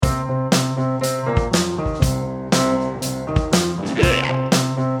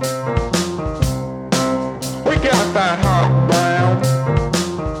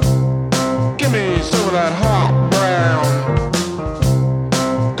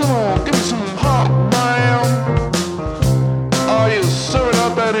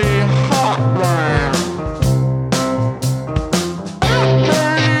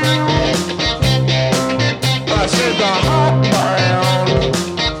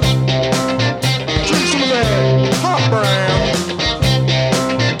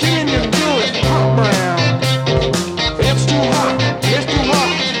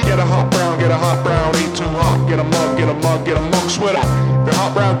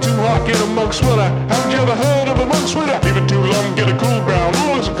too hot, get a mug sweater. Haven't you ever heard of a mug sweater? Leave it too long, get a cool brown.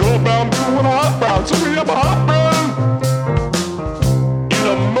 Oh, it's a cool brown too with a hot brown. So we have a hot brown in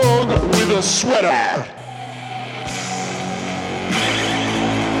a mug with a sweater.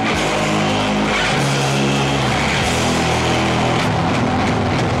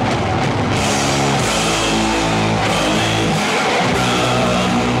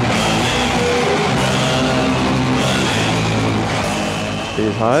 Is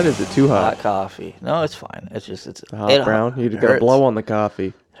it hot? Is it too hot? Hot coffee. No, it's fine. It's Hot brown. You got to blow on the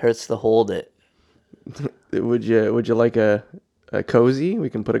coffee. Hurts to hold it. Would you like a cozy? We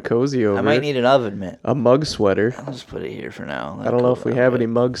can put a cozy over. I might need an oven mitt. A mug sweater. I'll just put it here for now. I don't know if we have any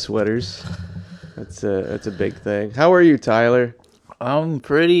mug sweaters. That's a big thing. How are you, Tyler? I'm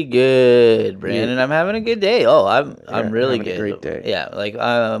pretty good, Brandon. I'm having a good day. Oh, I'm really good. A great day. Yeah, like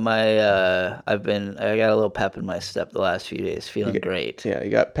I got a little pep in my step the last few days. Feeling great. Yeah, you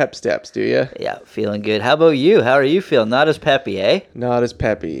got pep steps, do you? Yeah, feeling good. How about you? How are you feeling? Not as peppy, eh? Not as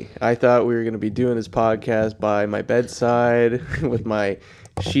peppy. I thought we were going to be doing this podcast by my bedside with my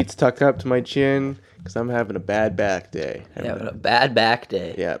sheets tucked up to my chin because I'm having a bad back day. Having a bad back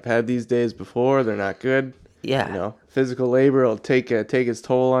day. Yeah, I've had these days before. They're not good. Yeah. You know, physical labor will take its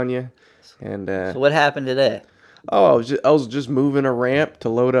toll on you. And so what happened today? Oh, I was just moving a ramp to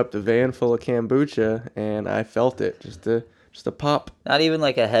load up the van full of kombucha, and I felt it just a pop. Not even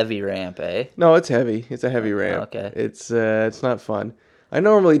like a heavy ramp, eh? No, it's heavy. It's a heavy ramp. Okay. It's not fun. I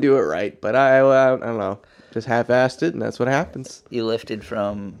normally do it right, but I don't know. Just half-assed it, and that's what happens. You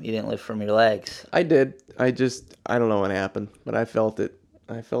didn't lift from your legs. I did. I don't know what happened, but I felt it.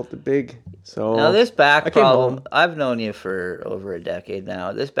 I felt it big. So now this back problem, I've known you for over a decade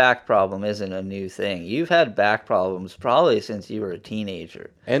now. This back problem isn't a new thing. You've had back problems probably since you were a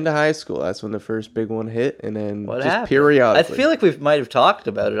teenager. End of high school, that's when the first big one hit, and then what just happened? Periodically. I feel like we might have talked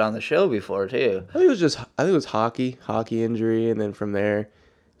about it on the show before too. I think it was hockey injury, and then from there,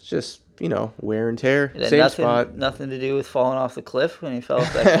 it's just wear and tear. Same spot. Nothing to do with falling off the cliff when you fell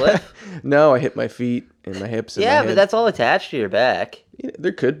off that cliff. No, I hit my feet and my hips. And yeah, but that's all attached to your back. Yeah,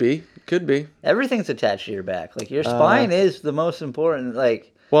 there could be. Everything's attached to your back. Like your spine is the most important.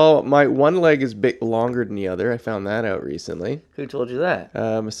 Like. Well, my one leg is longer than the other. I found that out recently. Who told you that?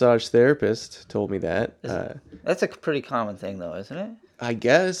 Massage therapist told me that. That's a pretty common thing, though, isn't it? I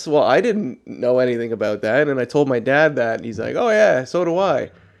guess. Well, I didn't know anything about that, and I told my dad that, and he's like, "Oh yeah, so do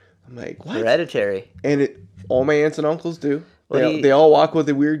I." I'm like, "What?" Hereditary. And all my aunts and uncles do. They all walk with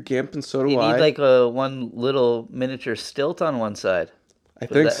a weird gimp, and so do I. You need like one little miniature stilt on one side. I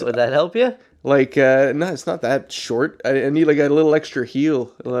think so. Would that help you? Like, no, it's not that short. I need like a little extra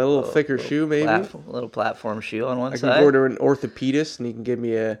heel, a little thicker shoe, maybe. A little platform shoe on one side. I can go to an orthopedist, and he can give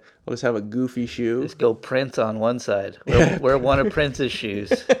me I'll just have a goofy shoe. Just go Prince on one side. Wear one of Prince's shoes.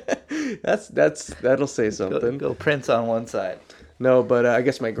 That'll say something. Go Prince on one side. No, but I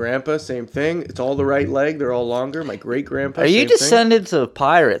guess my grandpa, same thing. It's all the right leg. They're all longer. My great grandpa. Are you descendants of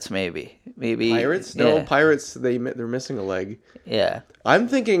pirates? Maybe. Pirates? No, pirates. They're missing a leg. Yeah. I'm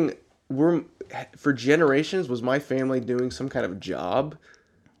thinking for generations was my family doing some kind of job,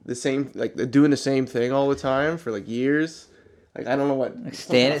 doing the same thing all the time for like years. Like I don't know what.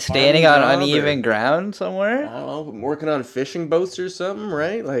 Standing on uneven ground somewhere. I don't know. Working on fishing boats or something,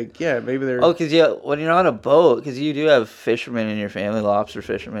 right? Like yeah, maybe they're. Oh, because when you're on a boat, because you do have fishermen in your family, lobster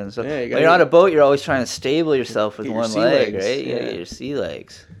fishermen and stuff. Yeah, when you're on a boat, you're always trying to stable yourself with one leg, right? You get your sea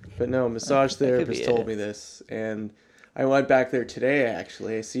legs. But no, massage therapist told me this, and I went back there today.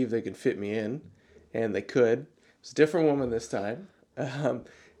 Actually, I see if they could fit me in, and they could. It's a different woman this time.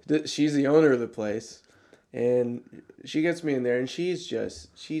 She's the owner of the place. And she gets me in there, and she's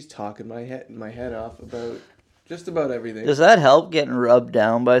talking my head off about just about everything. Does that help getting rubbed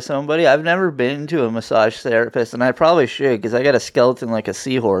down by somebody? I've never been to a massage therapist, and I probably should because I got a skeleton like a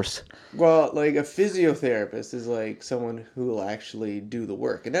seahorse. Well, like a physiotherapist is like someone who will actually do the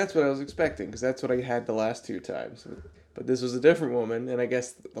work, and that's what I was expecting because that's what I had the last 2 times. But this was a different woman, and I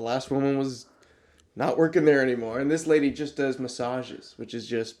guess the last woman was not working there anymore, and this lady just does massages, which is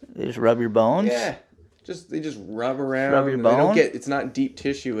just... They just rub your bones? Yeah. They just rub around. Rub your bone? It's not deep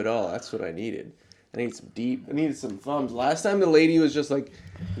tissue at all. That's what I needed. I needed some thumbs. Last time the lady was just like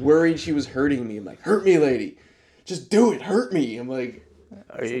worried she was hurting me. I'm like, hurt me, lady. Just do it. Hurt me. I'm like,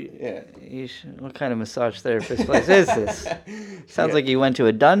 what kind of massage therapist place is this? Sounds like you went to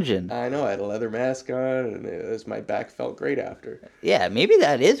a dungeon. I know. I had a leather mask on, and my back felt great after. Yeah, maybe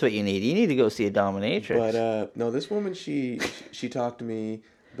that is what you need. You need to go see a dominatrix. But no, this woman, she talked to me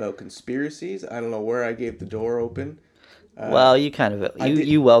about conspiracies. I don't know where I gave the door open. Well, you kind of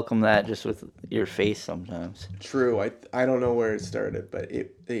you welcome that just with your face sometimes. True. I don't know where it started, but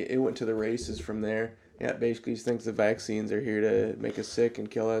it went to the races from there. Yeah, basically she thinks the vaccines are here to make us sick and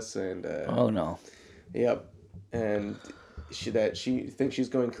kill us, and oh no. Yep, and she thinks she's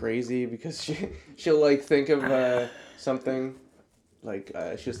going crazy because she'll like think of something. Like,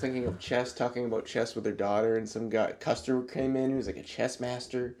 she was thinking of chess, talking about chess with her daughter, and some customer came in who was like a chess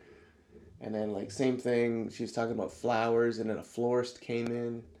master. And then, like, same thing, she was talking about flowers, and then a florist came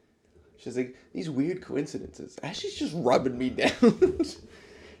in. She's like, these weird coincidences. She's just rubbing me down. It's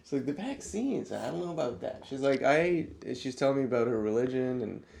like, the vaccines, I don't know about that. She's like, she's telling me about her religion,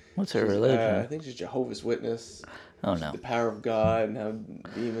 and... What's her religion? I think she's Jehovah's Witness. Oh, no. The power of God and how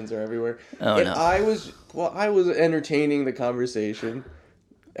demons are everywhere. Oh, and no. I was entertaining the conversation,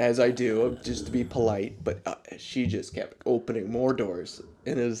 as I do, just to be polite, but she just kept opening more doors.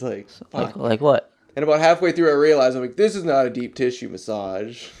 And it was like, fuck. Like what? And about halfway through, I realized, I'm like, this is not a deep tissue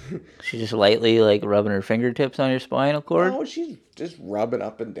massage. She just lightly, like, rubbing her fingertips on your spinal cord? No, she's just rubbing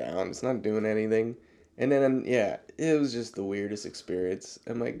up and down. It's not doing anything. And then, yeah, it was just the weirdest experience.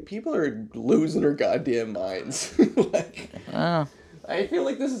 I'm like, people are losing their goddamn minds. Like, Oh. I feel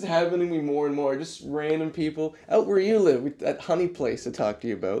like this is happening to me more and more. Just random people out where you live, that honey place to talk to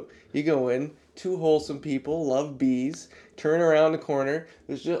you about. You go in, two wholesome people, love bees, turn around the corner,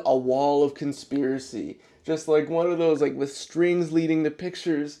 there's just a wall of conspiracy. Just like one of those, like, with strings leading to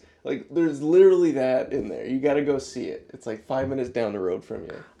pictures. Like, there's literally that in there. You gotta go see it. It's like 5 minutes down the road from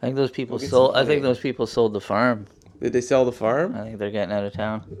you. I think those people sold the farm. Did they sell the farm? I think they're getting out of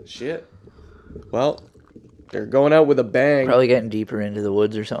town. Shit. Well, they're going out with a bang. Probably getting deeper into the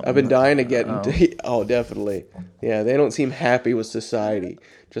woods or something. I've been dying to get into... Oh, definitely. Yeah, they don't seem happy with society.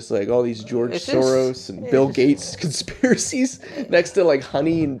 Just like all these George Soros and Bill Gates conspiracies next to like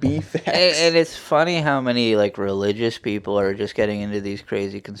honey and bee facts. And it's funny how many like religious people are just getting into these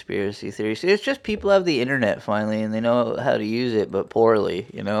crazy conspiracy theories. It's just people have the internet finally and they know how to use it, but poorly,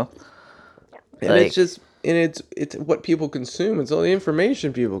 you know? And like, it's just... And it's what people consume. It's all the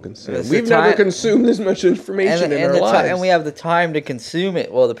information people consume. We've never consumed this much information in our lives. And we have the time to consume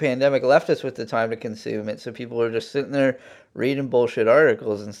it. Well, the pandemic left us with the time to consume it. So people are just sitting there reading bullshit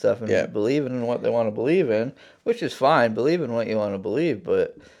articles and stuff and believing in what they want to believe in, which is fine. Believe in what you want to believe.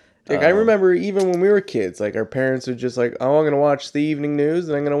 But like I remember even when we were kids, like our parents would just like, oh, I'm going to watch the evening news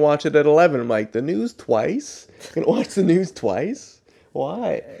and I'm going to watch it at 11. I'm like, the news twice? I'm going to watch the news twice?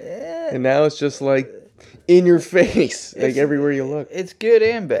 Why? And now it's just like... in your face, like everywhere you look. It's good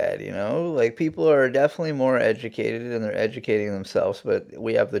and bad, you know? Like, people are definitely more educated and they're educating themselves, but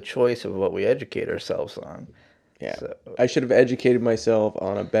we have the choice of what we educate ourselves on. Yeah. So, I should have educated myself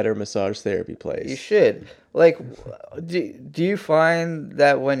on a better massage therapy place. You should. Like, do you find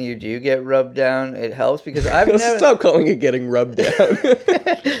that when you do get rubbed down, it helps? Because I've never... Stop calling it getting rubbed down.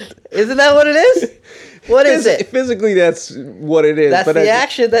 Isn't that what it is? What is it? Physically, that's what it is. That's but the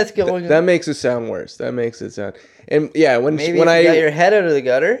action that's going on. That makes it sound worse. That makes it sound... And yeah, when you got your head out of the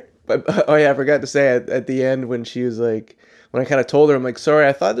gutter. Oh yeah, I forgot to say at the end when she was like... When I kind of told her, I'm like, sorry,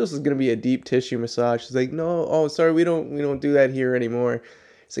 I thought this was going to be a deep tissue massage. She's like, no, oh, sorry, we don't do that here anymore.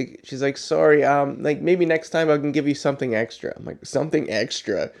 It's like, she's like, sorry, like maybe next time I can give you something extra. I'm like, something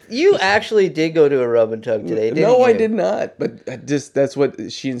extra? You actually did go to a rub and tug today, didn't you? No, I did not. But that's what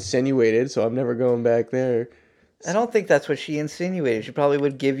she insinuated, so I'm never going back there. I don't think that's what she insinuated. She probably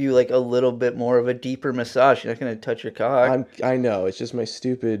would give you like a little bit more of a deeper massage. She's not going to touch your cock. I know. It's just my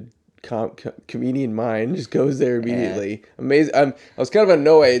stupid... comedian mind just goes there immediately. Amazing. I was kind of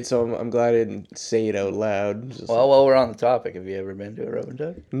annoyed, so I'm glad I didn't say it out loud. Just well, while we're on the topic, have you ever been to a rub and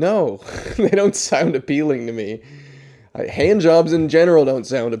tug? No, they don't sound appealing to me. Hand jobs in general don't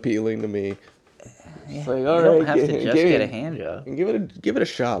sound appealing to me. Yeah, like, all right, don't have to just get a hand job. Give it a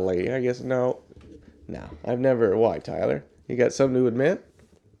shot, lady. I guess no. I've never. Why, Tyler? You got something to admit?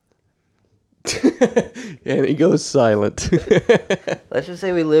 And he goes silent. Let's just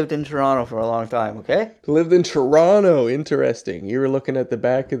say we lived in Toronto for a long time, okay? Lived in Toronto. Interesting. You were looking at the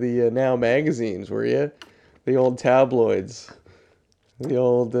back of the Now magazines, were you? The old tabloids. The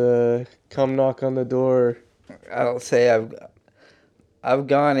old come knock on the door. I don't say I've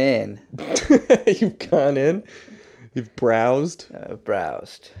gone in. You've gone in? You've browsed? I've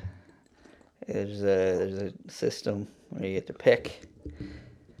browsed. There's a system where you get to pick.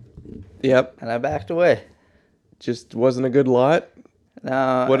 Yep. And I backed away. Just wasn't a good lot?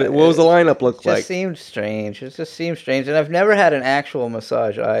 No. What was the lineup look like? It just seemed strange. It just seemed strange. And I've never had an actual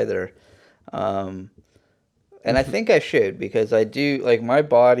massage either. And I think I should because I do, like, my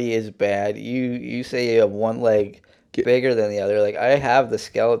body is bad. You say you have one leg bigger than the other. Like, I have the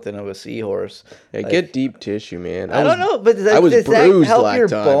skeleton of a seahorse. Yeah, like, get deep tissue, man. I don't know, but does bruised that help your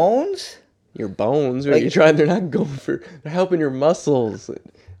time. bones? Your bones? Like, they're not going for... They're helping your muscles.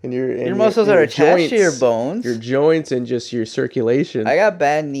 And your muscles are attached to your bones. Your joints and just your circulation. I got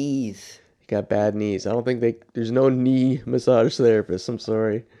bad knees. You got bad knees. I don't think there's no knee massage therapist. I'm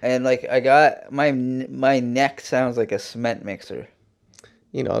sorry. And like I got my neck sounds like a cement mixer.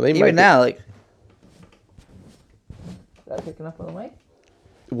 You know, they even might now like. Is that picking up on the mic?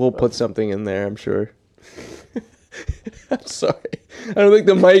 We'll put something in there, I'm sure. I'm sorry. I don't think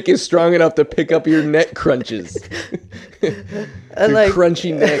the mic is strong enough to pick up your neck crunches. Your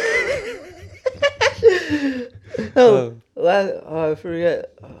crunchy neck. I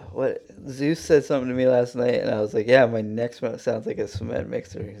forget what Zeus said something to me last night, and I was like, "Yeah, my neck sounds like a cement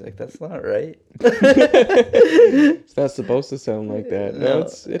mixer." He's like, "That's not right." It's not supposed to sound like that. No,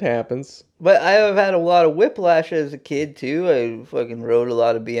 it happens. But I have had a lot of whiplash as a kid too. I fucking rode a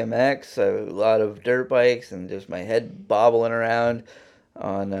lot of BMX, a lot of dirt bikes, and just my head bobbling around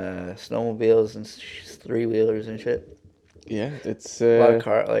on snowmobiles and three wheelers and shit. Yeah, it's a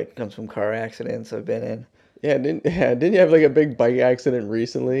lot of comes from car accidents I've been in. Yeah, didn't you have like a big bike accident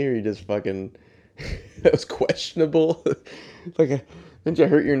recently, or you just fucking that was questionable? Didn't you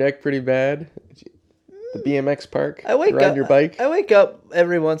hurt your neck pretty bad? The BMX park? Ride your bike? I wake up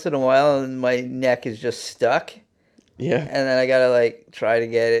every once in a while and my neck is just stuck. Yeah. And then I gotta like try to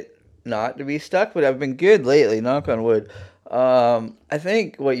get it not to be stuck, but I've been good lately, knock on wood. I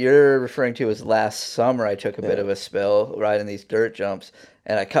think what you're referring to is last summer I took a bit of a spill riding these dirt jumps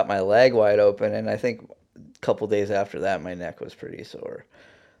and I cut my leg wide open, and I think a couple days after that my neck was pretty sore.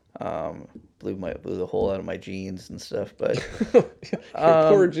 Blew the hole out of my jeans and stuff, but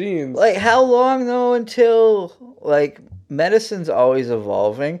poor jeans. Like, how long though until like medicine's always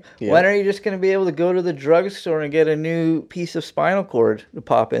evolving? Yeah. When are you just going to be able to go to the drugstore and get a new piece of spinal cord to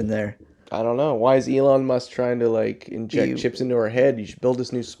pop in there? I don't know. Why is Elon Musk trying to like inject chips into our head? You should build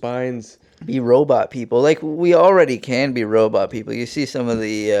us new spines. Be robot people. Like, we already can be robot people. You see some of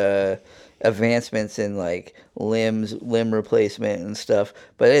the advancements in like limb replacement and stuff,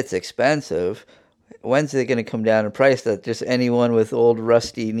 but it's expensive. When's it going to come down in price that just anyone with old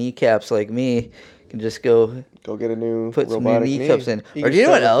rusty kneecaps like me can just go get a new put some new kneecaps in? Or do you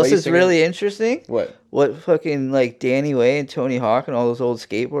know what else is really interesting? What fucking like Danny Way and Tony Hawk and all those old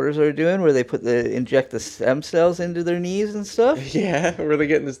skateboarders are doing, where they inject the stem cells into their knees and stuff? Yeah, where are they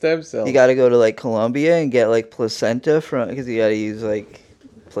getting the stem cells? You got to go to like Colombia and get like placenta because you got to use like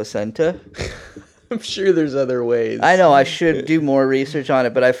placenta. I'm sure there's other ways. I know I should do more research on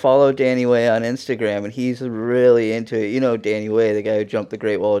it, but I follow Danny Way on Instagram, and he's really into it. You know Danny Way, the guy who jumped the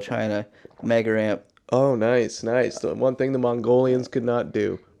Great Wall of China, mega ramp. Oh, nice. The one thing the Mongolians could not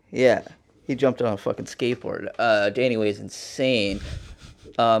do. Yeah, he jumped on a fucking skateboard. Danny Way's insane.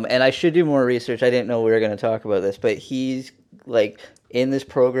 And I should do more research. I didn't know we were going to talk about this, but he's like in this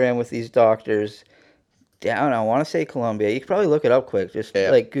program with these doctors down, I want to say Colombia. You could probably look it up quick. Just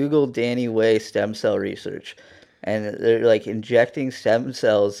like Google Danny Way stem cell research. And they're like injecting stem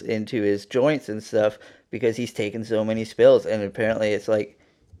cells into his joints and stuff because he's taken so many spills. And apparently it's like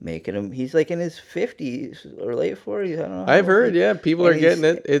making him, he's like in his 50s or late 40s. I don't know. I've heard, people are getting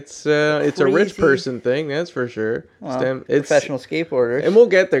it. It's a rich person thing, that's for sure. Well, professional skateboarders. And we'll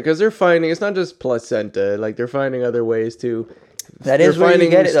get there because they're finding, it's not just placenta, like they're finding other ways too. That is where you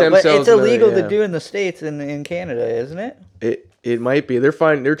get it, though. But it's illegal to do in the States and in Canada, isn't it? It might be. They're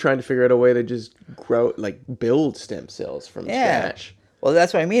trying to figure out a way to just grow, like build stem cells from scratch. Well,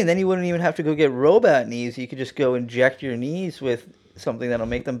 that's what I mean. Then you wouldn't even have to go get robot knees. You could just go inject your knees with something that'll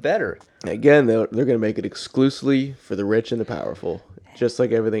make them better. Again, they're going to make it exclusively for the rich and the powerful, just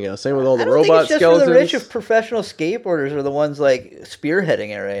like everything else. Same with all the robot skeletons. For the rich, professional skateboarders are the ones like spearheading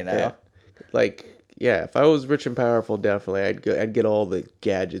it right now. Yeah. If I was rich and powerful, definitely I'd get all the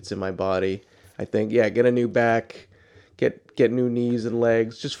gadgets in my body. I think get a new back, get new knees and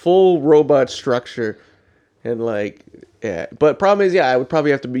legs, just full robot structure, and But problem is, I would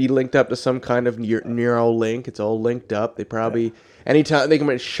probably have to be linked up to some kind of Neuralink. It's all linked up. They probably anytime they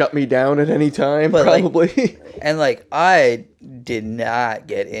can shut me down at any time, probably. I did not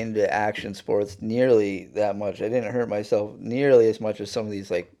get into action sports nearly that much. I didn't hurt myself nearly as much as some of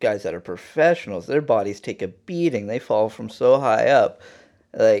these like guys that are professionals. Their bodies take a beating. They fall from so high up.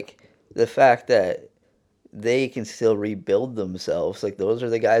 Like the fact that they can still rebuild themselves. Like those are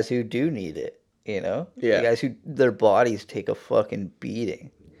the guys who do need it. You know? Yeah. The guys who their bodies take a fucking beating.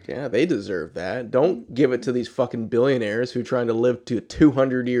 Yeah, they deserve that. Don't give it to these fucking billionaires who are trying to live to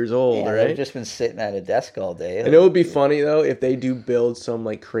 200 years old, right? They've just been sitting at a desk all day. And it would be funny, though, if they do build some,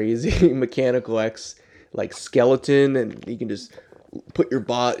 like, crazy Mechanical X, like skeleton, and you can just put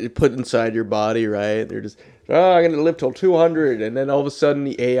inside your body, right? They're just, I'm gonna live till 200, and then all of a sudden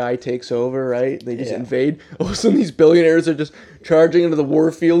the AI takes over, right? They just invade. All of a sudden these billionaires are just charging into the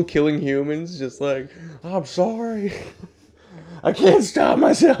warfield, killing humans, just like, I'm sorry, I can't stop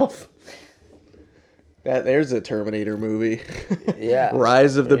myself. There's a Terminator movie. Yeah.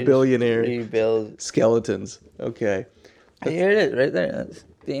 Rise of the Billionaire. Rebuild Skeletons. Okay. Here it is, right there. That's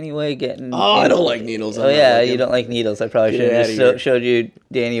Danny Way getting... I don't like needles. Oh, yeah, you don't like needles. I probably should have just showed you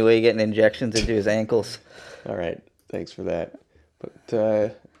Danny Way getting injections into his ankles. All right. Thanks for that.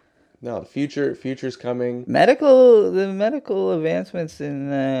 But, no, the future's coming. The medical advancements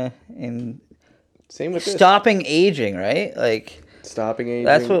in Same with stopping aging, right? Like... Stopping aging.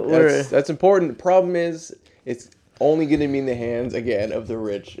 That's important. The problem is, it's only going to be in the hands, again, of the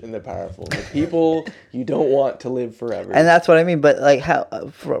rich and the powerful. The people you don't want to live forever. And that's what I mean. But like,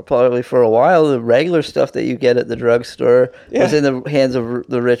 probably for a while, the regular stuff that you get at the drugstore was in the hands of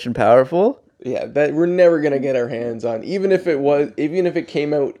the rich and powerful. Yeah, that we're never going to get our hands on. Even if it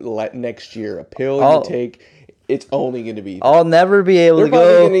came out next year, a pill you take, it's only going to be... I'll never be able to go...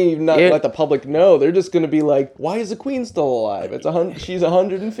 They're probably going to not let the public know. They're just going to be like, why is the queen still alive? She's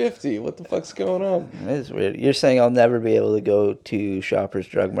 150. What the fuck's going on? It's weird. You're saying I'll never be able to go to Shoppers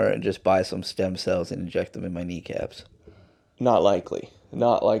Drug Mart and just buy some stem cells and inject them in my kneecaps? Not likely.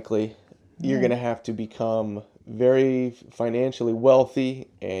 You're going to have to become very financially wealthy,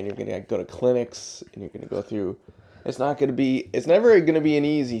 and you're going to go to clinics, and you're going to go through... It's never going to be an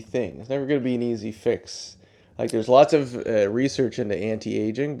easy thing. It's never going to be an easy fix. Like, there's lots of research into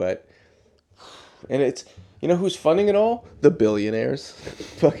anti-aging, and it's, you know who's funding it all? The billionaires.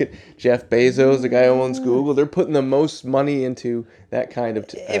 Fucking Jeff Bezos, the guy who owns Google, they're putting the most money into that kind of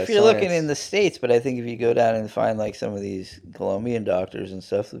if you're science. Looking in the States, but I think if you go down and find, like, some of these Colombian doctors and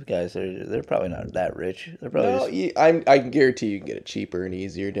stuff, the guys, they're probably not that rich. They're probably I can guarantee you can get it cheaper and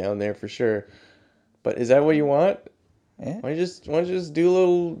easier down there for sure. But is that what you want? Yeah. Why don't you just do a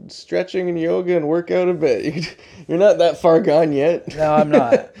little stretching and yoga and work out a bit? You're not that far gone yet. No,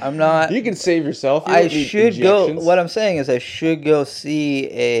 I'm not. You can save yourself. I should go. What I'm saying is I should go see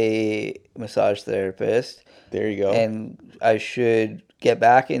a massage therapist. There you go. And I should get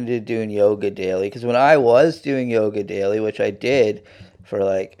back into doing yoga daily. Because when I was doing yoga daily, which I did for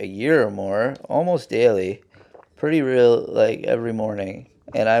like a year or more, almost daily, pretty real, like every morning,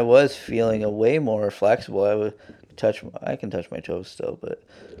 and I was feeling way more flexible. I can touch my toes still, but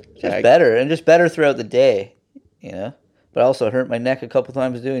just better throughout the day, you know. But I also hurt my neck a couple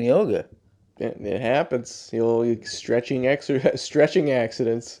times doing yoga. It happens. Stretching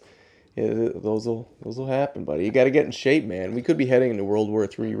accidents. Yeah, those will happen, buddy. You got to get in shape, man. We could be heading into World War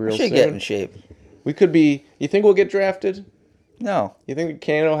III real soon. We should get in shape. We could be. You think we'll get drafted? No. You think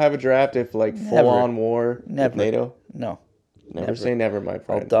Canada will have a draft if full on war with NATO? No. Never say never, my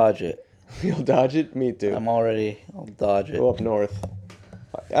friend. I'll dodge it. You'll dodge it? Me too. I'll dodge it. Go up north.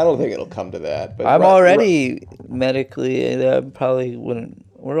 I don't think it'll come to that. But I'm already medically, I probably wouldn't.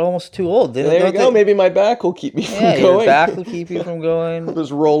 We're almost too old. There you go. Maybe my back will keep me from going. Your back will keep you from going. I'll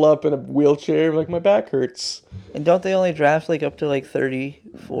just roll up in a wheelchair like my back hurts. And don't they only draft up to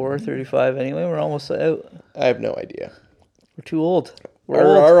 34, 35 anyway? We're almost out. I have no idea. We're too old.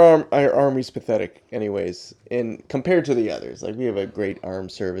 Our army's pathetic, anyways. And compared to the others, we have a great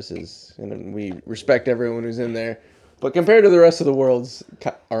armed services, and we respect everyone who's in there. But compared to the rest of the world's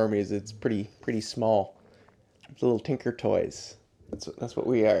armies, it's pretty small. It's little tinker toys. That's what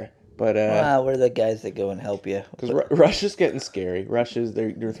we are. But we're the guys that go and help you. Because Russia's getting scary.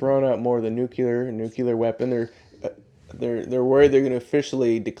 They're throwing out more of the nuclear weapon. They're worried they're going to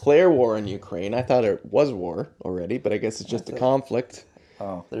officially declare war on Ukraine. I thought it was war already, but I guess it's just a conflict.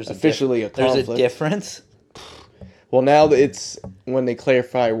 Oh, there's officially a conflict. There's a difference. Well, now that it's when they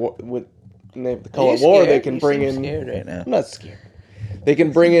clarify what they call it war, they can bring in. Scared right now. I'm not scared. They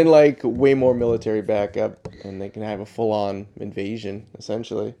can bring in way more military backup, and they can have a full-on invasion.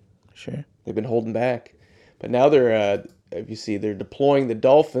 Essentially, sure. They've been holding back, but now they're if you see, they're deploying the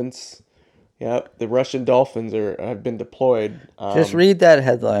Dolphins. Yeah, the Russian Dolphins have been deployed. Just read that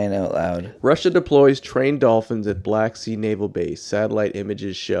headline out loud. Russia deploys trained dolphins at Black Sea Naval Base. Satellite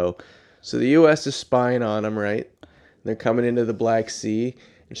images show. So the U.S. is spying on them, right? They're coming into the Black Sea.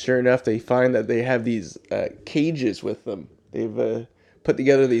 And sure enough, they find that they have these cages with them. They've put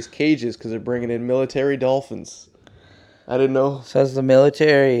together these cages because they're bringing in military dolphins. I didn't know. Says the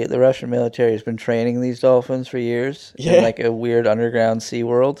Russian military has been training these dolphins for years in a weird underground sea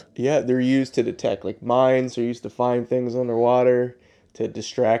world. Yeah, they're used to detect mines. They're used to find things underwater to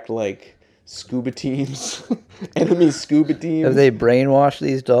distract scuba teams, enemy scuba teams. Have they brainwashed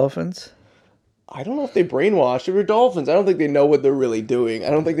these dolphins? I don't know if they brainwash. They're dolphins. I don't think they know what they're really doing. I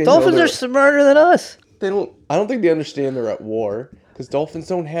don't think they Dolphins are smarter than us. They don't. I don't think they understand they're at war because dolphins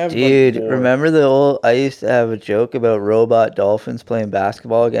don't have. Dude, remember the old? I used to have a joke about robot dolphins playing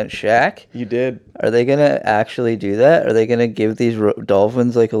basketball against Shaq. You did. Are they gonna actually do that? Are they gonna give these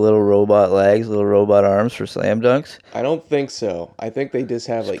dolphins like a little robot legs, little robot arms for slam dunks? I don't think so. I think they just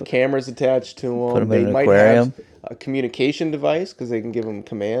have like cameras attached to them. Put them they in an might aquarium. have a communication device because they can give them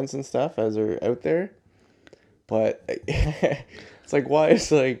commands and stuff as they're out there. But it's like, why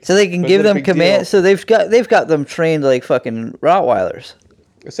is like so they can give them commands? So they've got them trained like fucking Rottweilers.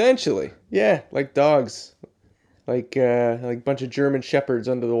 Essentially, yeah, like dogs, like a bunch of German shepherds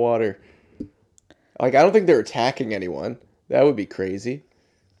under the water. Like I don't think they're attacking anyone. That would be crazy.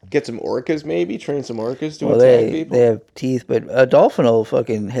 Get some orcas, maybe train some orcas to attack people. They have teeth, but a dolphin will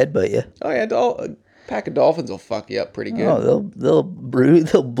fucking headbutt you. Oh yeah, a pack of dolphins will fuck you up pretty good. Oh, they'll brood.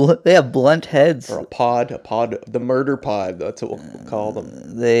 They have blunt heads. Or a pod, the murder pod. That's what we'll call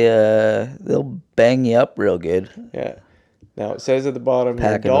them. They'll bang you up real good. Yeah. Now it says at the bottom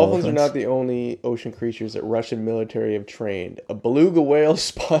here, dolphins are not the only ocean creatures that Russian military have trained. A beluga whale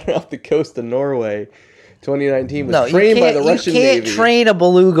spotted off the coast of Norway, 2019, was trained by the Russian Navy. You can't train a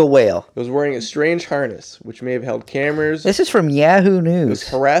beluga whale. It was wearing a strange harness, which may have held cameras. This is from Yahoo News. It was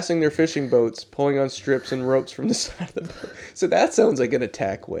harassing their fishing boats, pulling on strips and ropes from the side of the boat. So that sounds like an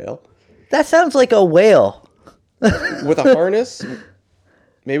attack whale. That sounds like a whale. With a harness?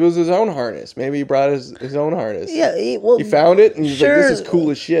 Maybe it was his own harness. Maybe he brought his own harness. Yeah, he found it and he's like, "This is cool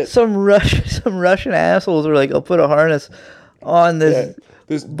as shit." Some Russian assholes were like, "I'll put a harness on this." Yeah.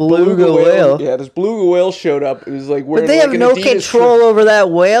 This beluga whale. Yeah, this beluga whale showed up. It was like wearing. But they have no control over that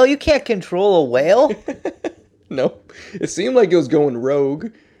whale. You can't control a whale. No, it seemed like it was going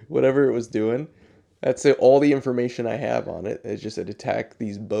rogue, whatever it was doing. That's all the information I have on it. It's just it attacked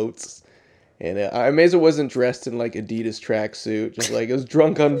these boats, and I'm amazed it wasn't dressed in like Adidas tracksuit. Just like it was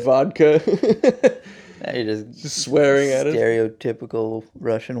drunk on vodka. Now you're just swearing at it. Stereotypical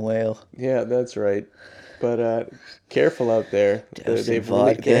Russian whale. Yeah, that's right. But careful out there.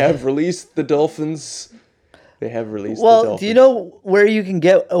 They have released the dolphins. They have released the dolphins. Well, do you know where you can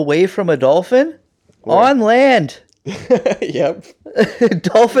get away from a dolphin? Where? On land. Yep.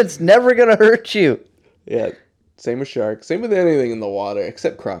 Dolphin's never going to hurt you. Yeah. Same with sharks. Same with anything in the water,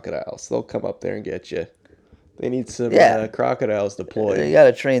 except crocodiles. They'll come up there and get you. They need some crocodiles deployed. They got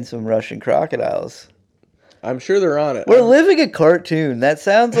to train some Russian crocodiles. I'm sure they're on it. We're living a cartoon. That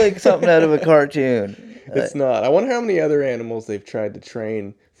sounds like something out of a cartoon. It's not. I wonder how many other animals they've tried to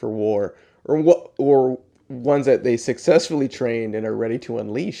train for war, or ones that they successfully trained and are ready to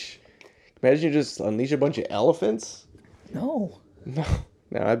unleash. Imagine you just unleash a bunch of elephants. No,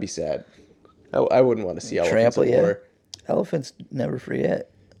 that'd be sad. I wouldn't want to see elephants at war. Elephants never forget.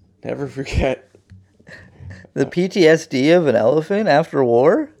 Never forget. The PTSD of an elephant after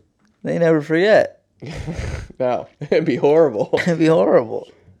war, they never forget. No, it'd be horrible. It'd be horrible.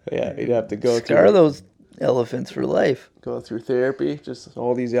 Yeah, you'd have to go scar those elephants for life. Go through therapy, just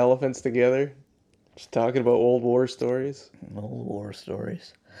all these elephants together, just talking about old war stories. Old war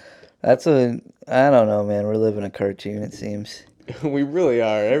stories. I don't know, man. We're living a cartoon, it seems. We really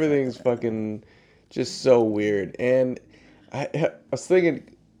are. Everything's fucking just so weird. And I was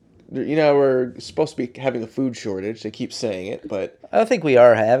thinking, we're supposed to be having a food shortage. They keep saying it, but I don't think we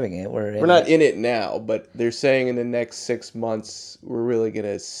are having it. We're not in it now, but they're saying in the next 6 months we're really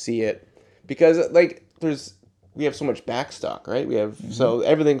gonna see it because we have so much backstock, right? We have so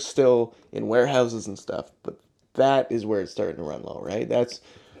everything's still in warehouses and stuff, but that is where it's starting to run low, right? That's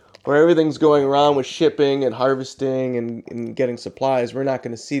where everything's going wrong with shipping and harvesting and getting supplies. We're not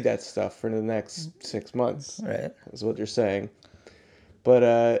going to see that stuff for the next 6 months. Right. That's what they're saying.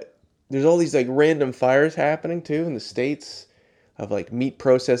 But there's all these like random fires happening too in the States of like meat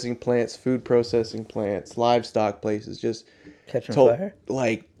processing plants, food processing plants, livestock places just catching fire.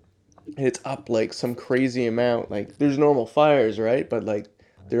 Like it's up like some crazy amount. Like there's normal fires, right? But like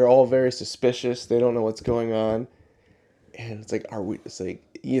they're all very suspicious. They don't know what's going on. And it's like,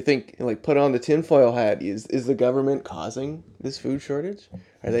 you think, like, put on the tinfoil hat. Is the government causing this food shortage?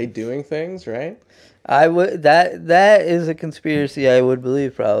 Are they doing things, right? I would, that is a conspiracy I would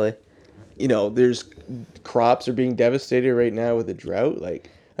believe, probably. There's crops are being devastated right now with a drought.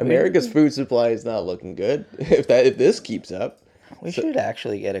 Like, America's food supply is not looking good if this keeps up. We should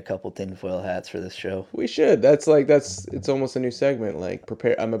actually get a couple tinfoil hats for this show. We should. It's almost a new segment. Like,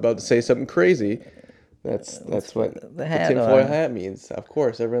 prepare. I'm about to say something crazy. That's what the tinfoil hat means. Of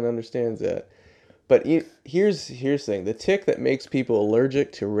course, everyone understands that. But here's the thing. The tick that makes people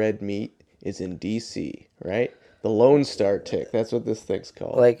allergic to red meat is in D.C., right? The Lone Star tick. That's what this thing's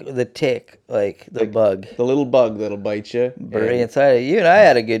called. Like the tick, like the bug. The little bug that'll bite you. Bury inside of you. And I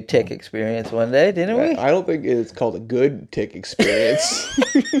had a good tick experience one day, didn't we? I don't think it's called a good tick experience.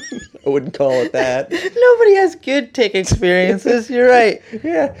 I wouldn't call it that. Nobody has good tick experiences. You're right.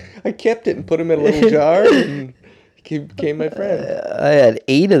 Yeah, I kept it and put him in a little jar, and he became my friend. I had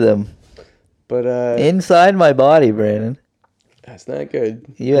 8 of them. But inside my body, Brandon. That's not good.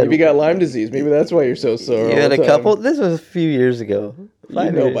 Maybe you got Lyme disease. Maybe that's why you're so sore. You had a couple. This was a few years ago.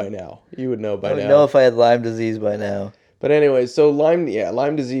 You know by now. You would know by now. I would know if I had Lyme disease by now. But anyway, so Lyme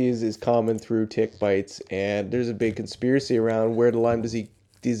disease is common through tick bites, and there's a big conspiracy around where the Lyme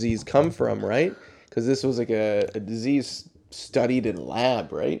disease come from, right? Because this was like a disease studied in a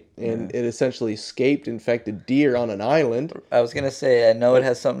lab, right? And it essentially escaped infected deer on an island. I was gonna say, I know it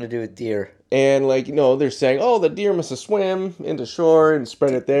has something to do with deer. And they're saying, oh, the deer must have swam into shore and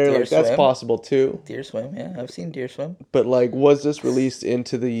spread it there. Deer that's swim. Possible too. Deer swim, yeah, I've seen deer swim. But was this released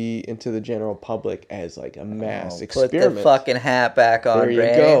into the general public as like a mass experiment? Put the fucking hat back on, there you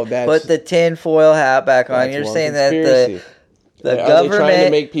Brandon. go. Put the tinfoil hat back on. You're saying conspiracy. That the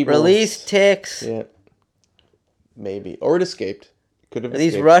government released ticks. Yeah. Maybe. Or it escaped. Could have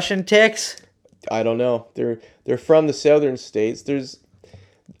escaped. These Russian ticks? I don't know. They're from the southern states.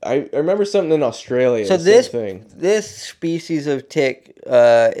 I remember something in Australia. So this species of tick,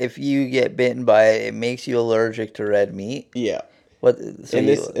 if you get bitten by it, it makes you allergic to red meat. Yeah.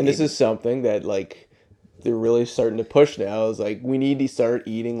 This is something that they're really starting to push now. Is we need to start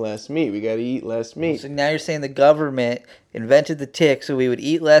eating less meat. We got to eat less meat. So now you're saying the government invented the tick so we would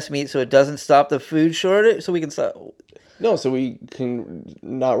eat less meat, so it doesn't stop the food shortage, so we can stop. No, so we can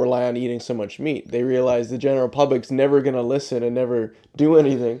not rely on eating so much meat. They realize the general public's never going to listen and never do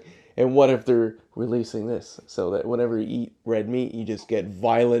anything. And what if they're releasing this so that whenever you eat red meat, you just get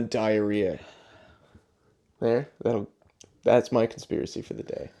violent diarrhea? That's my conspiracy for the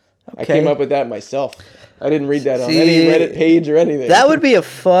day. Okay. I came up with that myself. I didn't read that on any Reddit page or anything. That would be a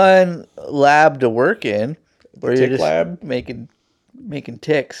fun lab to work in. Where you're just lab? making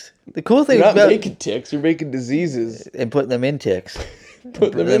ticks. The cool thing you're not making ticks, you're making diseases. And putting them in ticks.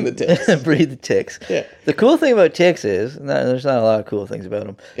 Put them in the ticks. Breed the ticks. Yeah. The cool thing about ticks is, there's not a lot of cool things about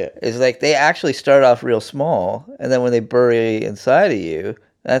them, is they actually start off real small, and then when they bury inside of you,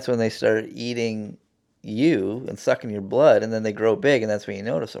 that's when they start eating you and sucking your blood, and then they grow big, and that's when you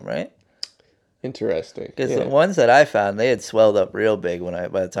notice them, right? Interesting. Because the ones that I found, they had swelled up real big by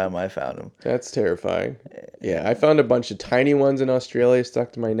the time I found them. That's terrifying. Yeah, I found a bunch of tiny ones in Australia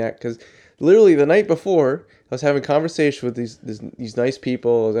stuck to my neck because literally the night before, I was having a conversation with these nice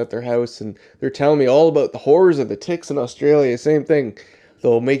people. I was at their house, and they're telling me all about the horrors of the ticks in Australia. Same thing.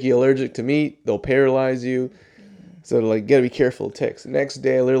 They'll make you allergic to meat. They'll paralyze you. So, gotta be careful of ticks. The next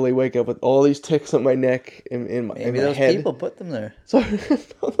day, I literally wake up with all these ticks on my neck and in my head. Maybe those people put them there. So,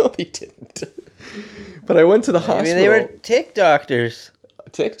 no, they didn't. But I went to the hospital. Maybe they were tick doctors.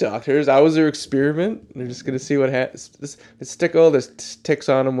 Tick doctors. I was their experiment. They're just gonna see what happens. Let's stick all this ticks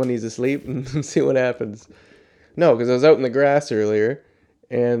on him when he's asleep and see what happens. No, because I was out in the grass earlier,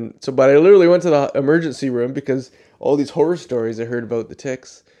 but I literally went to the emergency room because all these horror stories I heard about the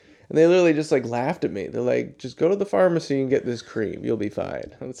ticks, and they literally just laughed at me. They're like, "Just go to the pharmacy and get this cream. You'll be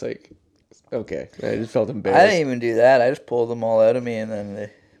fine." And it's like, okay. I just felt embarrassed. I didn't even do that. I just pulled them all out of me, and then the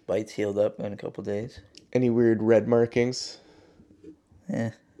bites healed up in a couple days. Any weird red markings?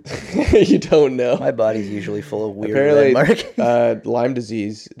 Yeah. You don't know. My body's usually full of weird red markings. Lyme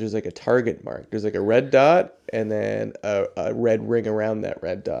disease, there's a target mark. There's a red dot and then a red ring around that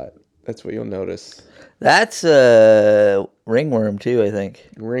red dot. That's what you'll notice. That's a ringworm too, I think.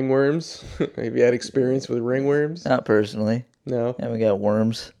 Ringworms? Have you had experience with ringworms? Not personally. No. I haven't got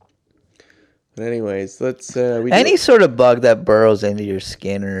worms. But anyways, let's... Any sort of bug that burrows into your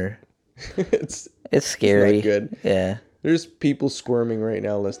skin or... it's scary. It's not good. Yeah. There's people squirming right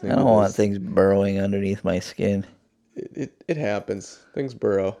now listening. I don't want things burrowing underneath my skin. It happens. Things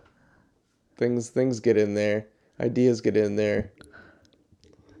burrow. Things get in there. Ideas get in there.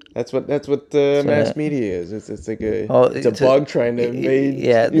 That's what mass media is. It's like it's a bug trying to invade.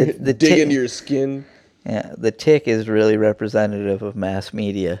 Yeah, dig into your skin. Yeah, the tick is really representative of mass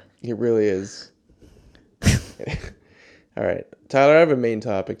media. It really is. All right, Tyler, I have a main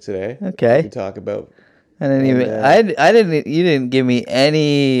topic today. Okay. We talk about. I didn't. You didn't give me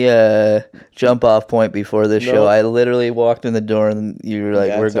any jump off point before this show. I literally walked in the door and you were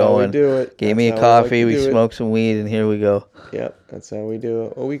like, "We're going." How we do it. Gave me a coffee. We smoked some weed, and here we go. Yep, that's how we do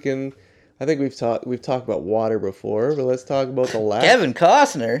it. Well, we can. I think we've talked about water before, but let's talk about the lack. Kevin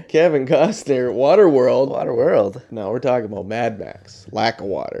Costner, Waterworld. Waterworld. No, we're talking about Mad Max. Lack of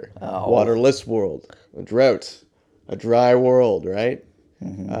water. Oh. Waterless world. A drought. a dry world, right?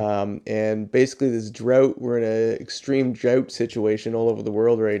 Mm-hmm. And basically this drought, we're in an extreme drought situation all over the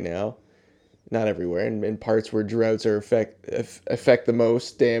world right now. Not everywhere, in parts where droughts are affect the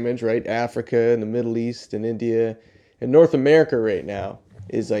most damage, right? Africa and the Middle East and India and North America right now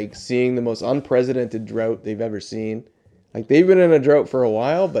is like seeing the most unprecedented drought they've ever seen. Like they've been in a drought for a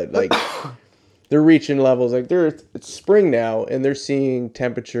while, but like they're reaching levels like it's spring now and they're seeing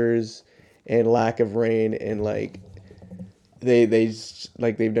temperatures and lack of rain and like they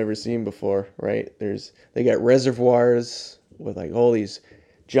like they've never seen before, right? They got reservoirs with like all these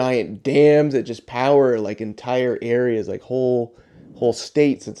giant dams that just power like entire areas, like whole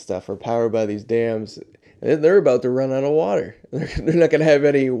states and stuff are powered by these dams. And they're about to run out of water. They're not going to have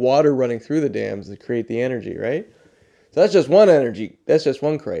any water running through the dams to create the energy, right? So that's just one energy. That's just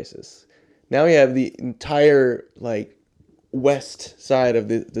one crisis. Now we have the entire like west side of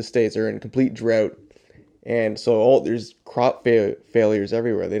the states are in complete drought. And so there's crop failures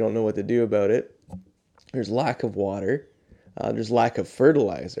everywhere. They don't know what to do about it. There's lack of water. There's lack of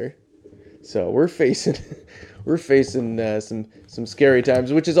fertilizer. So we're facing some scary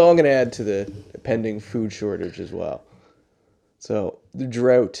times, which is all going to add to the pending food shortage as well. So the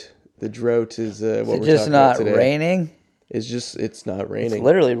drought is what we're talking about today. It's not raining? It's not raining. It's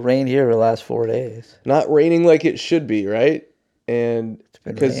literally rained here for the last 4 days. Not raining like it should be, right? And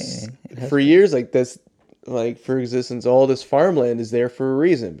because for years like this, like for existence, all this farmland is there for a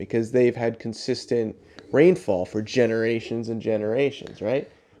reason, because they've had consistent rainfall for generations and generations,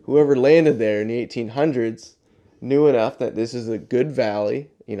 right? Whoever landed there in the 1800s knew enough that this is a good valley,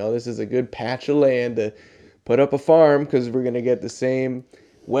 this is a good patch of land to put up a farm, because we're going to get the same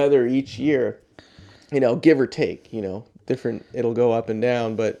weather each year, give or take, different, it'll go up and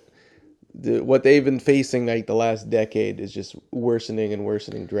down, but what they've been facing like the last decade is just worsening and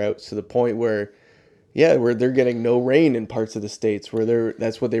worsening droughts to the point where they're getting no rain in parts of the states where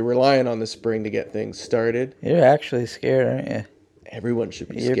that's what they're relying on the spring to get things started. You're actually scared, aren't you? Everyone should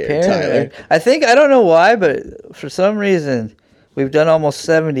be scared, Tyler. I don't know why, but for some reason, we've done almost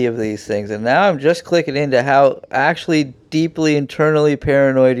 70 of these things, and now I'm just clicking into how actually deeply internally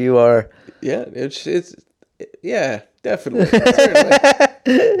paranoid you are. Yeah, yeah, definitely.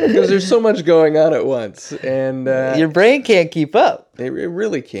 Because there's so much going on at once, and your brain can't keep up. It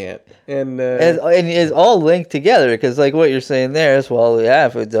really can't, and it's all linked together. Because like what you're saying there is,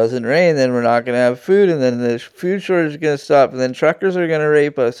 if it doesn't rain, then we're not gonna have food, and then the food shortage is gonna stop, and then truckers are gonna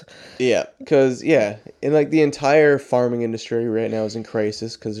rape us. Yeah, and like the entire farming industry right now is in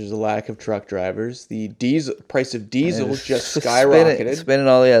crisis because there's a lack of truck drivers. The price of diesel just skyrocketed, spinning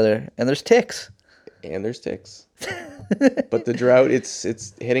all the other, and there's ticks. But the drought,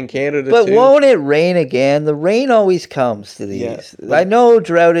 it's hitting Canada too. But won't it rain again? The rain always comes to these. Yeah, I know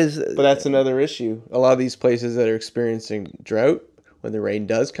drought is... But that's another issue. A lot of these places that are experiencing drought, when the rain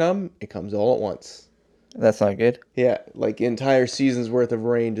does come, it comes all at once. That's not good. Yeah, like entire season's worth of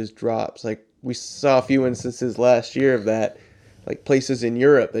rain just drops. Like we saw a few instances last year of that, like places in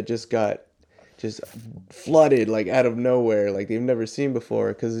Europe that just got flooded like out of nowhere, like they've never seen before,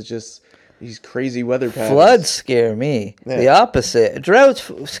 because it's just these crazy weather patterns. Floods scare me. Yeah. The opposite. Drought's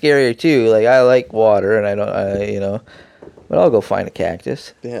scarier too. Like I like water, and but I'll go find a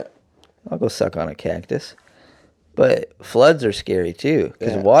cactus. Yeah. I'll go suck on a cactus. But floods are scary too,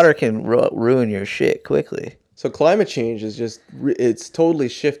 because water can ruin your shit quickly. So climate change is it's totally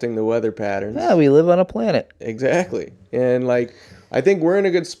shifting the weather patterns. Yeah, we live on a planet. Exactly. And like, I think we're in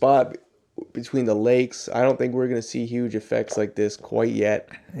a good spot between the lakes. I don't think we're going to see huge effects like this quite yet.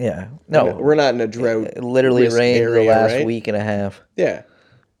 Yeah. No. We're not in a drought. It literally rained area, the last week and a half. Yeah.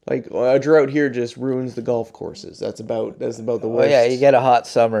 Like a drought here just ruins the golf courses. That's about the worst. Oh yeah, you get a hot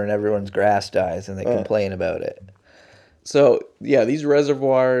summer and everyone's grass dies and they complain about it. So, yeah, these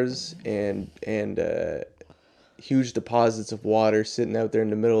reservoirs and huge deposits of water sitting out there in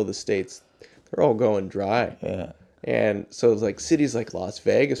the middle of the states, they're all going dry. Yeah. And so it's like cities like Las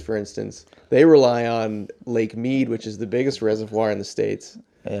Vegas, for instance, they rely on Lake Mead, which is the biggest reservoir in the States,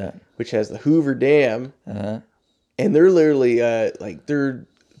 which has the Hoover Dam. Uh-huh. And they're literally, they're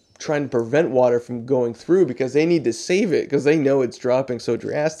trying to prevent water from going through because they need to save it because they know it's dropping so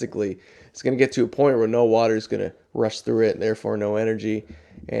drastically. It's going to get to a point where no water is going to rush through it, and therefore no energy.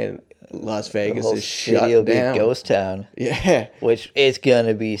 And Las Vegas is shut down. Be a ghost town. Yeah. Which is going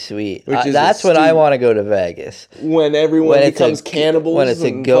to be sweet. That's when I want to go to Vegas. When everyone becomes cannibals. When it's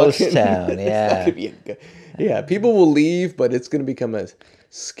a ghost town, yeah. People will leave, but it's going to become a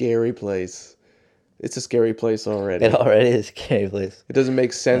scary place. It's a scary place already. It already is a scary place. It doesn't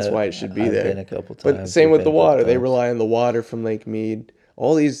make sense why it should be there. I've been a couple times. But same with the water. They rely on the water from Lake Mead.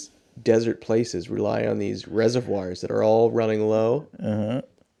 All these desert places rely on these reservoirs that are all running low. Uh-huh.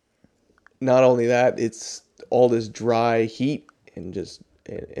 Not only that, it's all this dry heat and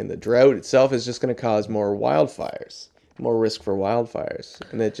the drought itself is just going to cause more wildfires, more risk for wildfires,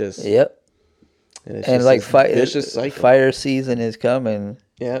 and it just Yep. and like vicious cycle. Fire season is coming.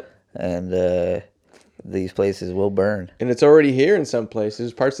 Yep. And these places will burn. And it's already here in some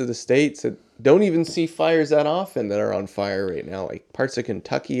places, parts of the states that don't even see fires that often that are on fire right now. Like parts of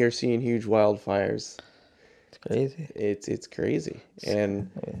Kentucky are seeing huge wildfires. It's crazy. It's crazy. And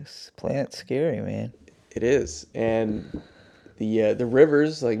this planet's scary, man. It is. And the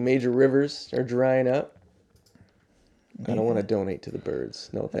rivers, like major rivers, are drying up. I don't want to donate to the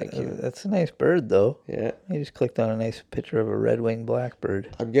birds. No, thank you. That's a nice bird, though. Yeah. I just clicked on a nice picture of a red-winged blackbird.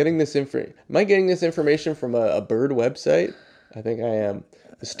 I'm getting this Am I getting this information from a bird website? I think I am.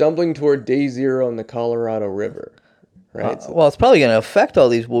 Stumbling toward day zero in the Colorado River. Right? Well, it's probably going to affect all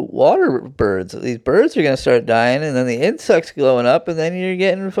these water birds. These birds are going to start dying, and then the insects going up, and then you're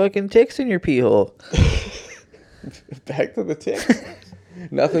getting fucking ticks in your pee hole. Back to the ticks.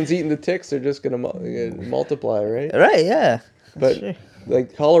 Nothing's eating the ticks. They're just going to multiply, right? Right, yeah. But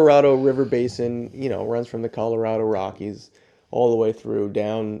like Colorado River Basin, runs from the Colorado Rockies all the way through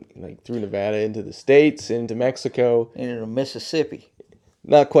down, like through Nevada into the States, into Mexico. Into Mississippi.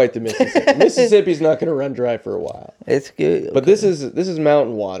 Not quite the Mississippi. Mississippi's not going to run dry for a while. It's good. Okay. But this is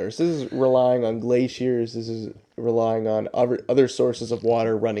mountain waters. This is relying on glaciers. This is relying on other sources of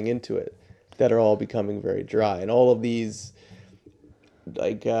water running into it that are all becoming very dry. And all of these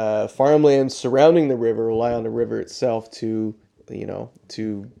farmlands surrounding the river rely on the river itself to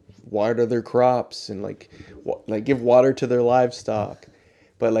water their crops and give water to their livestock.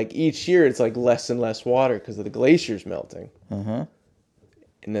 But each year it's less and less water because of the glaciers melting. Uh-huh.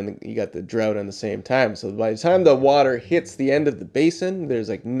 And then you got the drought on the same time. So by the time the water hits the end of the basin, there's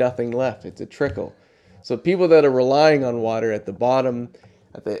nothing left. It's a trickle. So people that are relying on water at the bottom,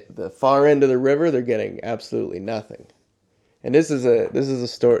 at the far end of the river, they're getting absolutely nothing. And this is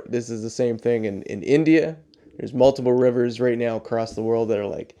the same thing in India. There's multiple rivers right now across the world that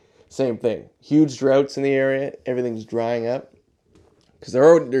are same thing. Huge droughts in the area. Everything's drying up because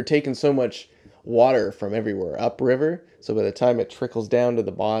they're taking so much water from everywhere upriver. So by the time it trickles down to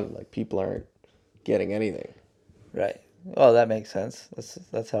the bottom, people aren't getting anything. Right. Oh, that makes sense.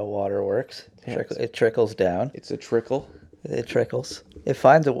 That's how water works. It trickles down. It's a trickle. It trickles. It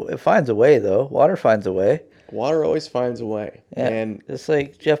finds a way though. Water finds a way. Water always finds a way. Yeah, and just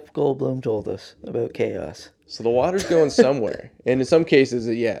like Jeff Goldblum told us about chaos. So the water's going somewhere. And in some cases,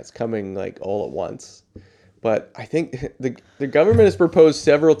 it's coming all at once. But I think the government has proposed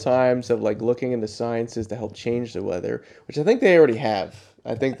several times of looking into sciences to help change the weather, which I think they already have.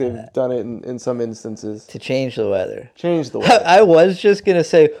 I think they've done it in some instances. To change the weather. Change the weather. I was just going to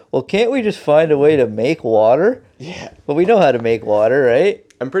say, well, can't we just find a way to make water? Yeah. But we know how to make water, right?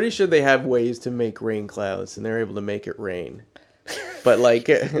 I'm pretty sure they have ways to make rain clouds, and they're able to make it rain. But throwing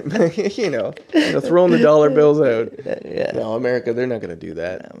the dollar bills out. Yeah. No, America, they're not going to do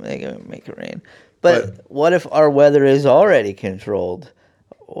that. Make it rain. But what if our weather is already controlled?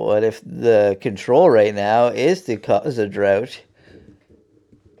 What if the control right now is to cause a drought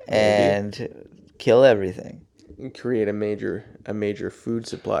and kill everything? And create a major food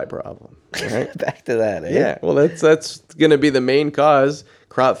supply problem. Right? Back to that, eh? Yeah. Well, that's going to be the main cause: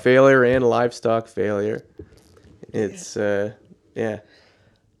 crop failure and livestock failure. It's for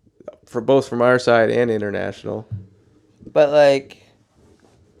both from our side and international. But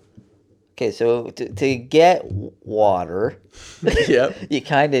okay, so to get water, yep, you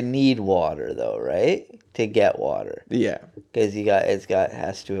kind of need water though, right? To get water. Yeah. Because it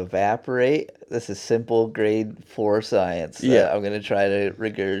has to evaporate. This is simple grade 4 science. Yeah. I'm gonna try to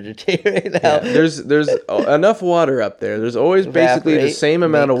regurgitate right now. Yeah. There's enough water up there. There's always basically the same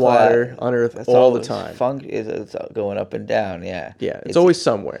amount of water on Earth all the time. It's going up and down. Yeah. Yeah. It's always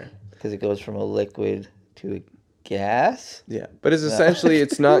somewhere. Because it goes from a liquid to a gas. Yeah, but essentially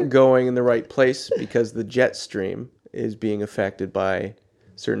it's not going in the right place because the jet stream is being affected by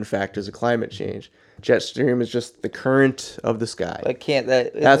certain factors of climate change. Jet stream is just the current of the sky. But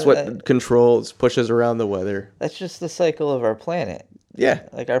that's what controls, pushes around the weather. That's just the cycle of our planet. Yeah.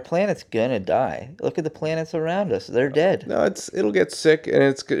 Our planet's gonna die. Look at the planets around us. They're dead. No, it'll get sick and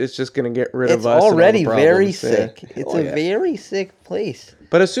it's just gonna get rid of us. It's already very sick. It's a very sick place.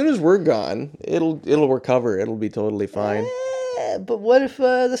 But as soon as we're gone, it'll recover. It'll be totally fine. But what if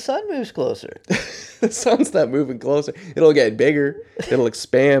the sun moves closer? The sun's not moving closer. It'll get bigger. It'll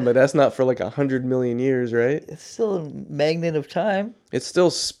expand, but that's not for 100 million years, right? It's still a magnet of time. It's still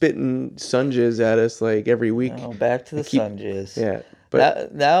spitting sun jizz at us every week. Oh, back to the sun jizz. Yeah.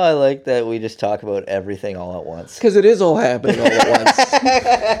 But now I like that we just talk about everything all at once. Because it is all happening all at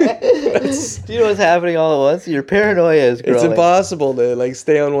once. Do you know what's happening all at once? Your paranoia is growing. It's impossible to like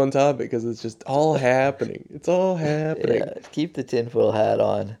stay on one topic because it's just all happening. It's all happening. Yeah, keep the tinfoil hat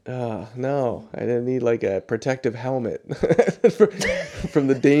on. No, I didn't need like a protective helmet from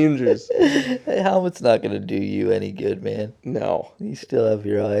the dangers. Hey, helmet's not going to do you any good, man. No. You still have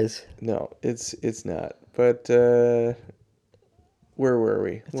your eyes. No, it's not. But where were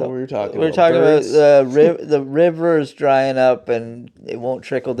we? What were we talking about? We're talking Birds? about the river is drying up and it won't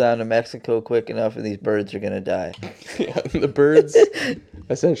trickle down to Mexico quick enough and these birds are going to die. Yeah, the birds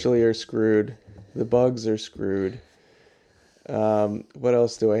essentially are screwed. The bugs are screwed. What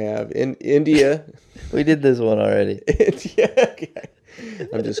else do I have? In India. We did this one already. Okay.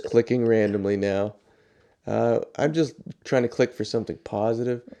 I'm just clicking randomly now. I'm just trying to click for something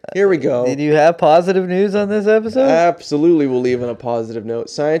positive. Here we go. Did you have positive news on this episode? Absolutely, we'll leave on a positive note.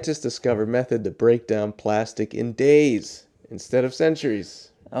 Scientists discover method to break down plastic in days instead of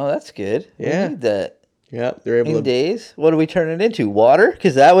centuries. Oh, that's good. Yeah. We need that. Yeah, they're able in days? What do we turn it into? Water?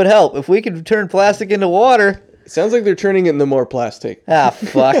 Because that would help. If we could turn plastic into water. It sounds like they're turning it into more plastic. Ah,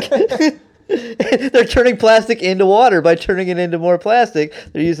 fuck. They're turning plastic into water by turning it into more plastic.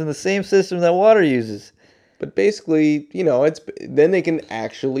 They're using the same system that water uses. But basically, then they can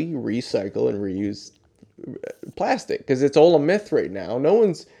actually recycle and reuse plastic because it's all a myth right now. No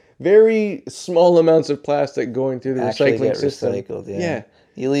one's very small amounts of plastic going through the recycling system. Recycled, yeah.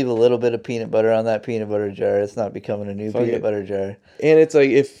 You leave a little bit of peanut butter on that peanut butter jar, it's not becoming a new peanut butter jar. And it's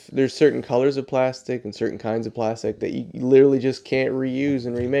like if there's certain colors of plastic and certain kinds of plastic that you literally just can't reuse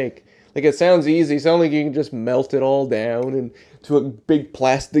and remake. Like it sounds easy. It sounds like you can just melt it all down into a big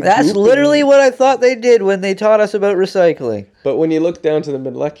plastic. That's literally what I thought they did when they taught us about recycling. But when you look down to the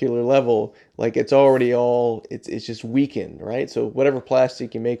molecular level, like it's already it's just weakened, right? So whatever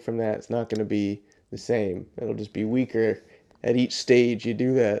plastic you make from that, it's not going to be the same. It'll just be weaker at each stage you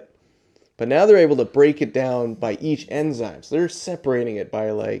do that. But now they're able to break it down by each enzyme. So they're separating it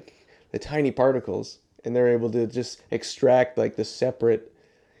by like the tiny particles, and they're able to just extract like the separate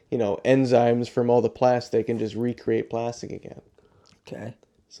enzymes from all the plastic and just recreate plastic again. Okay.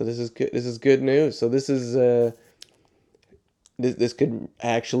 So this is good. This is good news. So this is this could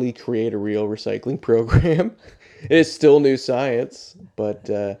actually create a real recycling program. It is still new science, but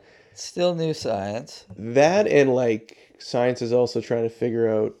still new science. That and like science is also trying to figure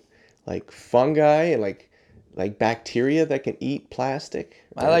out like fungi and like bacteria that can eat plastic.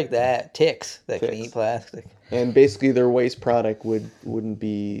 Right? I like that. Ticks that can eat plastic. And basically their waste product would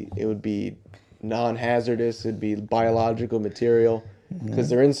be non-hazardous. It'd be biological material because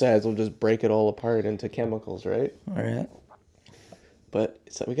their insides will just break it all apart into chemicals, right? All right. But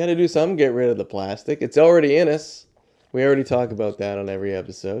we got to do something to get rid of the plastic. It's already in us. We already talk about that on every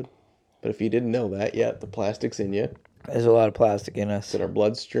episode. But if you didn't know that yet, the plastic's in you. There's a lot of plastic in us. It's in our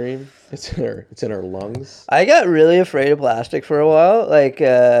bloodstream. It's in our lungs. I got really afraid of plastic for a while, like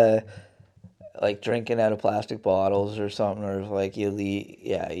drinking out of plastic bottles or something, or like you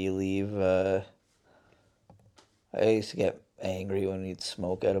leave. I used to get angry when you'd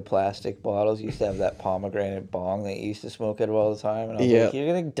smoke out of plastic bottles. You used to have that pomegranate bong that you used to smoke out of all the time, and I was like, "You're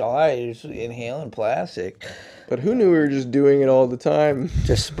gonna die. You're just inhaling plastic." But who knew we were just doing it all the time?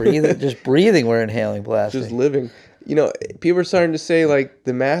 Just breathing. We're inhaling plastic. Just living. People are starting to say like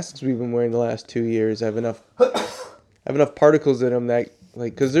the masks we've been wearing the last 2 years have enough particles in them that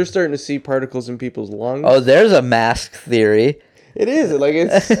because they're starting to see particles in people's lungs. Oh, there's a mask theory. It is like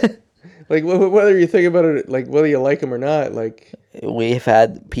it's like whether you think about it, like whether you like them or not, like we've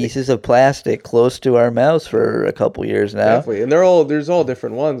had pieces of plastic close to our mouths for a couple years now. Definitely, and there's all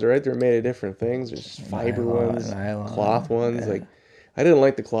different ones, right? They're made of different things. There's fiber nylon, cloth ones. Yeah. Like I didn't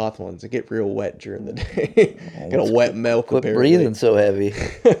like the cloth ones. They get real wet during the day. Got a wet mouth. Quit breathing so heavy.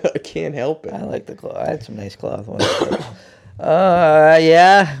 I can't help it. I like the cloth. I had some nice cloth ones.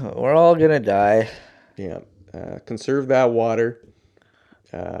 Yeah, we're all gonna die. Yeah, conserve that water.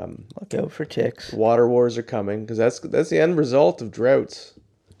 Look out for ticks. Water wars are coming because that's the end result of droughts.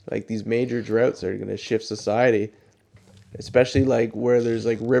 Like these major droughts are going to shift society, especially like where there's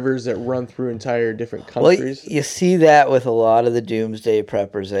like rivers that run through entire different countries. Well, you see that with a lot of the doomsday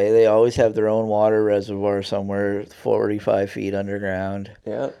preppers. They always have their own water reservoir somewhere 45 feet underground.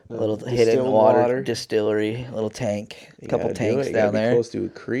 Yeah, a little hidden water distillery, little tank, a couple tanks down there. Close to a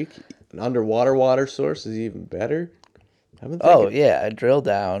creek. An underwater water source is even better. Oh yeah, drill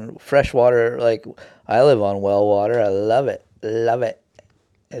down fresh water. Like I live on well water. I love it.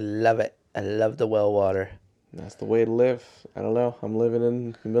 I love the well water. That's the way to live. I don't know. I'm living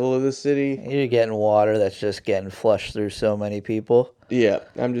in the middle of the city. You're getting water that's just getting flushed through so many people. Yeah,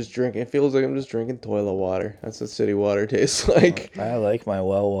 I'm just drinking. It feels like I'm just drinking toilet water. That's what city water tastes like. I like my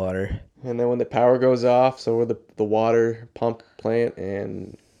well water. And then when the power goes off, so we're the water pump plant,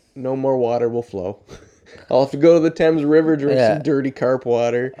 and no more water will flow. I'll have to go to the Thames River, drink some dirty carp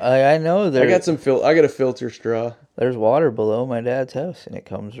water. I know there. I got I got a filter straw. There's water below my dad's house, and it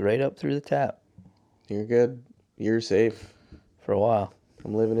comes right up through the tap. You're good. You're safe. For a while.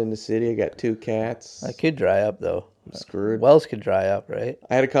 I'm living in the city. I got 2 cats. I could dry up, though. I'm screwed. Wells could dry up, right?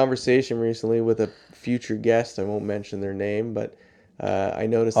 I had a conversation recently with a future guest. I won't mention their name, but I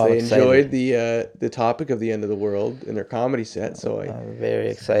noticed they enjoyed the topic of the end of the world in their comedy set. So I'm very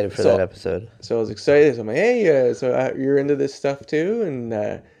excited for that episode. So I was excited. So I'm like, hey, so you're into this stuff too? And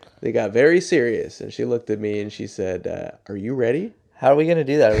they got very serious. And she looked at me and she said, "Are you ready?" How are we gonna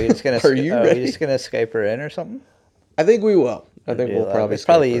do that? Are we just gonna? Are you ready? Are we just gonna Skype her in or something? I think we will. I think we'll probably. It's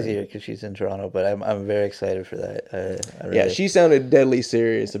probably easier because she's in Toronto, but I'm very excited for that. Yeah, she sounded deadly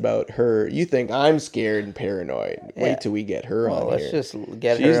serious about her. You think I'm scared and paranoid? Wait till we get her on let's here. Just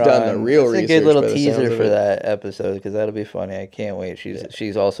get her on. She's done the real research. It's a good little teaser for that episode because that'll be funny. I can't wait.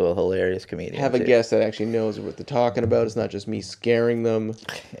 She's also a hilarious comedian. Have a guest that actually knows what they're talking about. It's not just me scaring them.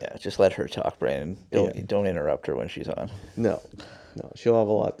 Yeah, just let her talk, Brandon. Don't interrupt her when she's on. No, she'll have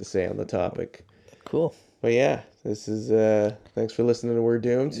a lot to say on the topic. Cool. But yeah, this is thanks for listening to We're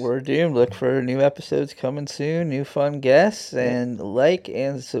Doomed. We're Doomed. Look for new episodes coming soon, new fun guests, and like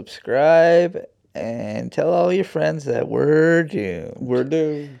and subscribe and tell all your friends that we're doomed. We're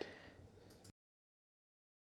doomed.